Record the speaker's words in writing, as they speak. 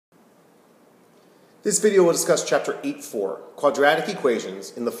This video will discuss Chapter 8.4, Quadratic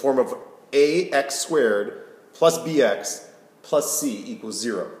Equations in the form of ax squared plus bx plus c equals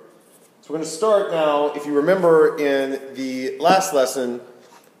 0. So we're going to start now. If you remember in the last lesson,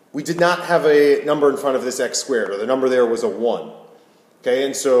 we did not have a number in front of this x squared, or the number there was a 1. Okay,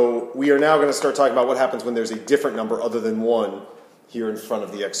 and so we are now going to start talking about what happens when there's a different number other than 1 here in front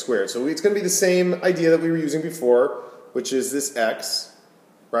of the x squared. So it's going to be the same idea that we were using before, which is this x.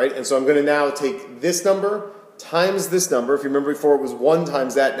 Right? And so I'm going to now take this number times this number. If you remember before it was 1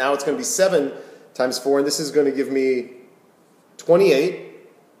 times that, now it's going to be 7 times 4, and this is going to give me 28.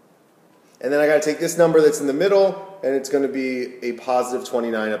 And then I got to take this number that's in the middle, and it's going to be a positive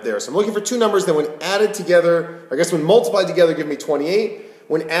 29 up there. So I'm looking for two numbers that when added together, I guess when multiplied together give me 28.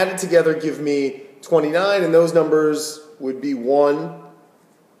 When added together give me 29, and those numbers would be 1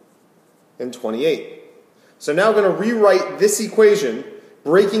 and 28. So now I'm going to rewrite this equation,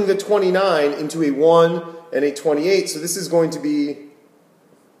 breaking the 29 into a 1 and a 28. So this is going to be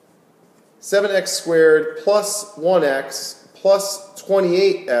 7x squared plus 1x plus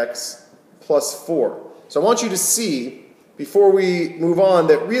 28x plus 4. So I want you to see, before we move on,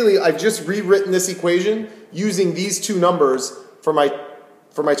 that really I've just rewritten this equation using these two numbers for my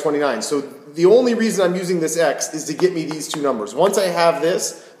 29. So the only reason I'm using this x is to get me these two numbers. Once I have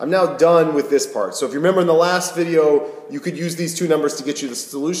this, I'm now done with this part. So if you remember in the last video, you could use these two numbers to get you the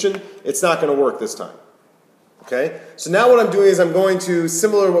solution. It's not going to work this time. Okay? So now what I'm doing is I'm going to,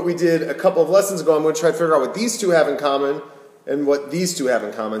 similar to what we did a couple of lessons ago, I'm going to try to figure out what these two have in common and what these two have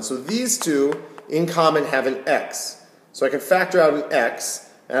in common. So these two in common have an x. So I can factor out an x,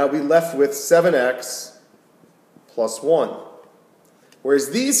 and I'll be left with 7x plus 1.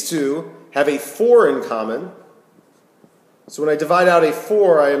 Whereas these two have a 4 in common. So when I divide out a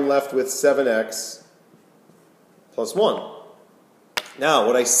 4, I am left with 7x plus 1. Now,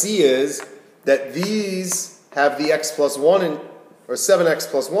 what I see is that these have the x plus 1 or 7x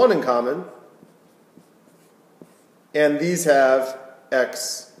plus 1 in common, and these have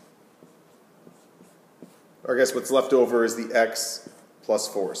x, or I guess what's left over is the x plus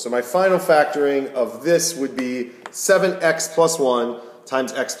 4. So my final factoring of this would be 7x plus 1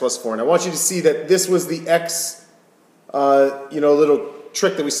 times x plus 4. And I want you to see that this was the x little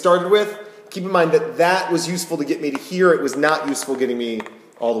trick that we started with. Keep in mind that that was useful to get me to here. It was not useful getting me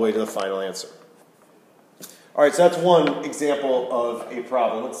all the way to the final answer. All right, so that's one example of a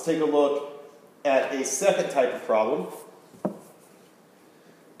problem. Let's take a look at a second type of problem.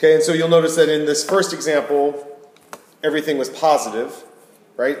 Okay, and so you'll notice that in this first example, everything was positive,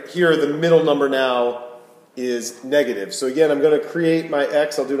 right? Here, the middle number now is negative. So again, I'm going to create my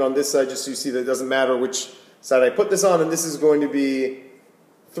x. I'll do it on this side just so you see that it doesn't matter which side I put this on, and this is going to be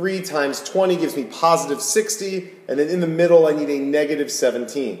 3 times 20 gives me positive 60, and then in the middle I need a negative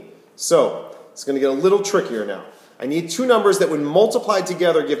 17. So it's going to get a little trickier now. I need two numbers that when multiplied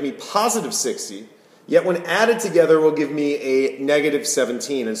together give me positive 60, yet when added together will give me a negative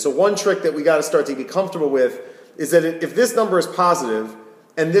 17. And so one trick that we got to start to be comfortable with is that if this number is positive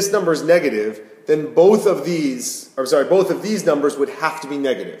and this number is negative, then both of these numbers would have to be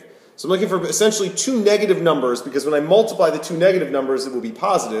negative. So I'm looking for essentially two negative numbers, because when I multiply the two negative numbers, it will be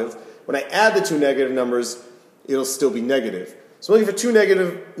positive. When I add the two negative numbers, it'll still be negative. So I'm looking for two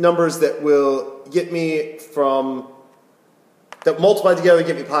negative numbers that will get me that multiply together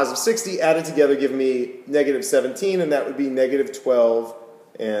give me positive 60, added together give me negative 17, and that would be negative 12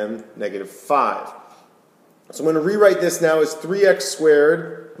 and negative 5. So I'm going to rewrite this now as 3x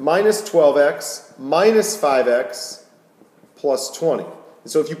squared minus 12x minus 5x plus 20. And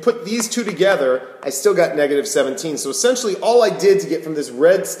so if you put these two together, I still got negative 17. So essentially all I did to get from this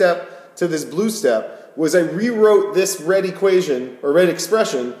red step to this blue step was I rewrote this red equation, or red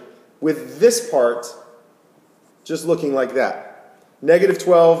expression, with this part just looking like that. Negative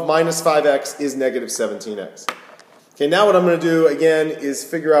 12 minus 5x is negative 17x. Okay, now what I'm going to do again is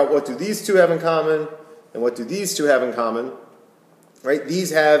figure out what do these two have in common and what do these two have in common. Right?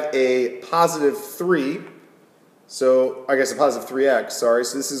 These have a positive 3. So, I guess a positive 3x, sorry.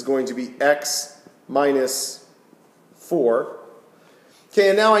 So this is going to be x minus 4. Okay,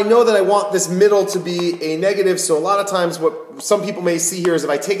 and now I know that I want this middle to be a negative, so a lot of times what some people may see here is if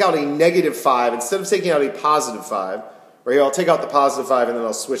I take out a negative 5, instead of taking out a positive 5, right, I'll take out the positive 5 and then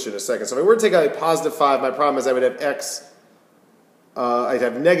I'll switch it in a second. So if I were to take out a positive 5, my problem is I would have I'd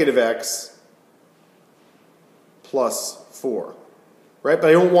have negative x plus 4, right? But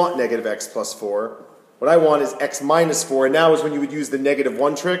I don't want negative x plus 4. What I want is x minus 4, and now is when you would use the negative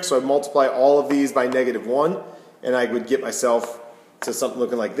 1 trick. So I'd multiply all of these by negative 1, and I would get myself to something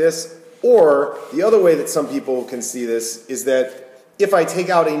looking like this. Or the other way that some people can see this is that if I take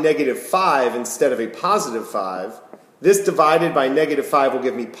out a negative 5 instead of a positive 5, this divided by negative 5 will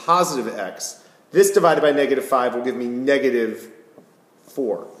give me positive x. This divided by negative 5 will give me negative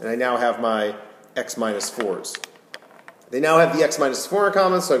 4. And I now have my x minus 4s. They now have the x minus 4 in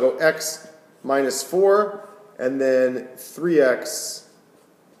common, so I go x minus 4, and then 3x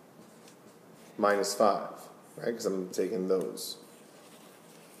minus 5, right? Because I'm taking those.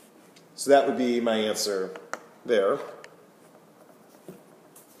 So that would be my answer there.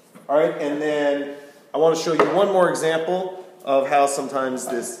 All right, and then I want to show you one more example of how sometimes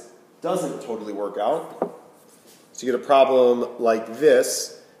this doesn't totally work out. So you get a problem like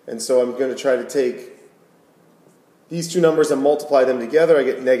this, and so I'm going to try to take these two numbers and multiply them together. I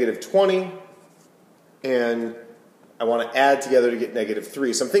get negative 20, and I want to add together to get negative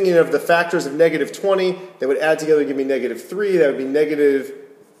 3. So I'm thinking of the factors of negative 20. They would add together to give me negative 3. That would be negative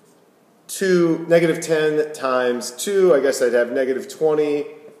 10 times 2. I guess I'd have negative 20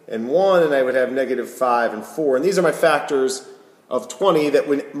 and 1, and I would have negative 5 and 4. And these are my factors of 20 that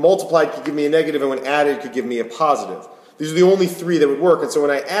when multiplied could give me a negative, and when added could give me a positive. These are the only three that would work. And so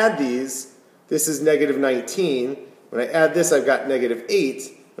when I add these, this is negative 19. When I add this, I've got negative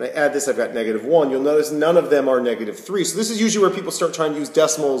 8. When I add this, I've got negative 1. You'll notice none of them are negative 3. So this is usually where people start trying to use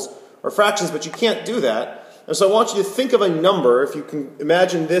decimals or fractions, but you can't do that. And so I want you to think of a number. If you can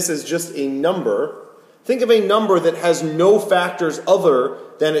imagine this as just a number, think of a number that has no factors other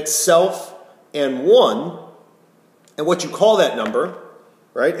than itself and 1, and what you call that number,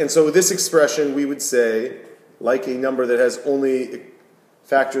 right? And so this expression, we would say, like a number that has only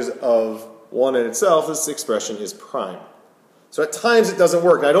factors of 1 in itself, this expression is prime. So at times it doesn't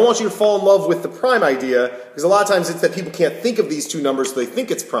work. Now I don't want you to fall in love with the prime idea, because a lot of times it's that people can't think of these two numbers, so they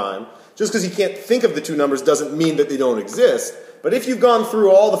think it's prime. Just because you can't think of the two numbers doesn't mean that they don't exist. But if you've gone through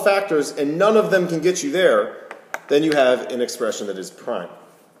all the factors and none of them can get you there, then you have an expression that is prime.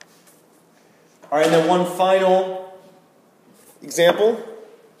 All right, and then one final example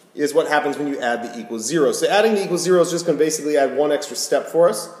is what happens when you add the equals 0. So adding the equals 0 is just going to basically add one extra step for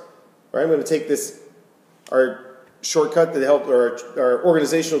us. All right, I'm going to take this, our shortcut that helps, or our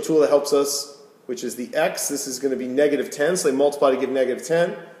organizational tool that helps us, which is the x. This is going to be negative 10, so they multiply to give negative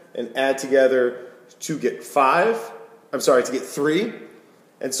 10, and add together to get 5. I'm sorry, to get 3.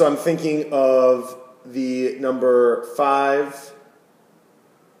 And so I'm thinking of the number 5.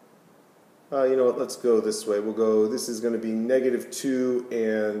 You know what, let's go this way. We'll go, this is going to be negative 2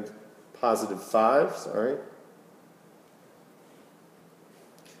 and positive 5. Sorry.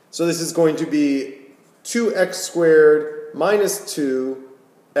 So this is going to be 2x squared minus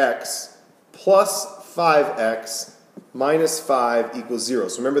 2x plus 5x minus 5 equals 0.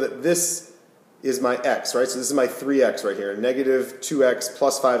 So remember that this is my x, right? So this is my 3x right here. Negative 2x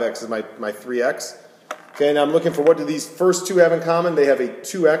plus 5x is my 3x. Okay, now I'm looking for what do these first two have in common? They have a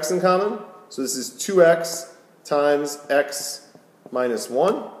 2x in common. So this is 2x times x minus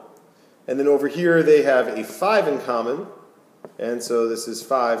 1. And then over here they have a 5 in common. And so this is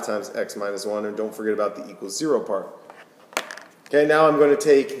 5 times x minus 1. And don't forget about the equals 0 part. Okay, now I'm going to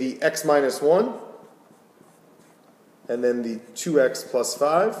take the x minus 1 and then the 2x plus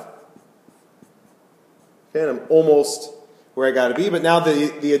 5. Okay, and I'm almost where I got to be. But now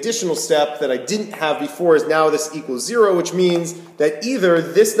the additional step that I didn't have before is now this equals 0, which means that either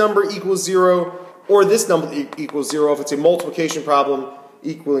this number equals 0 or this number equals 0 if it's a multiplication problem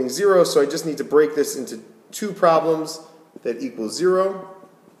equaling 0. So I just need to break this into two problems that equal 0.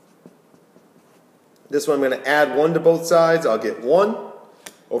 This one I'm going to add 1 to both sides. I'll get 1.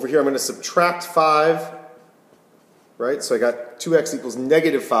 Over here I'm going to subtract 5. Right? So I got 2x equals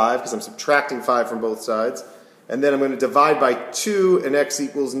negative 5 because I'm subtracting 5 from both sides. And then I'm going to divide by 2 and x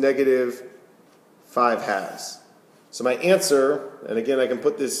equals negative 5 halves. So my answer, and again I can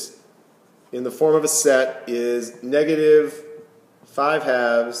put this in the form of a set, is negative 5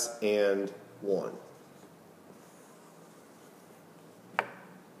 halves and 1.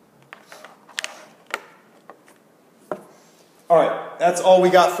 All right, that's all we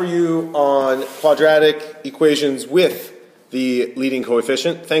got for you on quadratic equations with the leading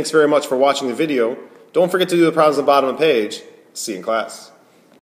coefficient. Thanks very much for watching the video. Don't forget to do the problems on the bottom of the page. See you in class.